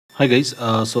Hi guys,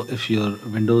 so if your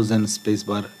Windows and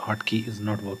spacebar hotkey is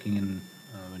not working in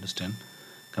Windows 10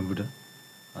 computer,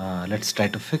 let's try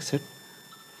to fix it.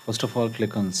 First of all,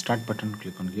 click on Start button,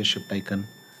 click on Gear Shift icon,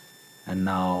 and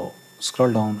now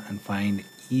scroll down and find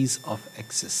Ease of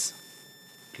Access.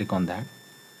 Click on that.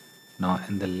 Now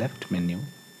in the left menu,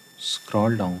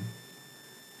 scroll down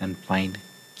and find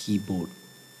Keyboard.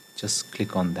 Just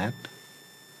click on that.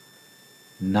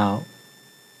 Now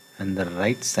on the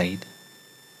right side,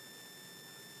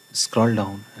 scroll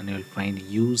down and you will find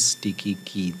Use Sticky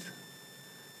Keys.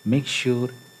 Make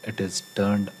sure it is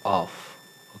turned off.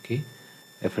 Okay,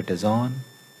 if it is on,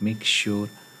 make sure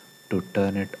to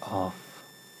turn it off.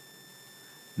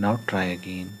 Now try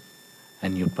again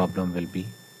and your problem will be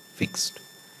fixed.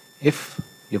 If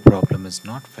your problem is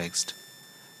not fixed,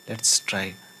 let's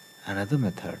try another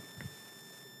method.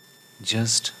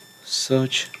 Just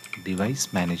search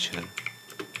device manager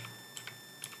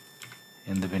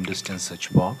in the Windows 10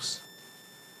 search box.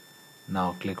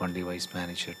 Now click on device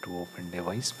manager to open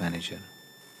device manager.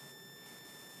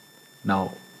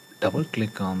 Now double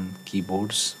click on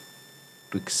keyboards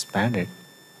to expand it.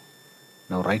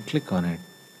 Now right click on it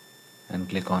and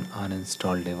click on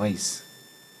uninstall device.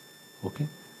 Okay,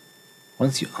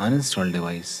 once you uninstall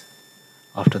device,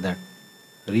 after that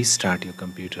restart your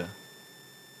computer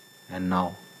and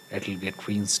now it will get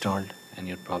reinstalled and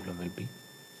your problem will be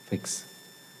fixed.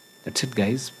 That's it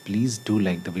guys, please do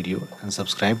like the video and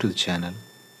subscribe to the channel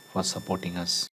for supporting us.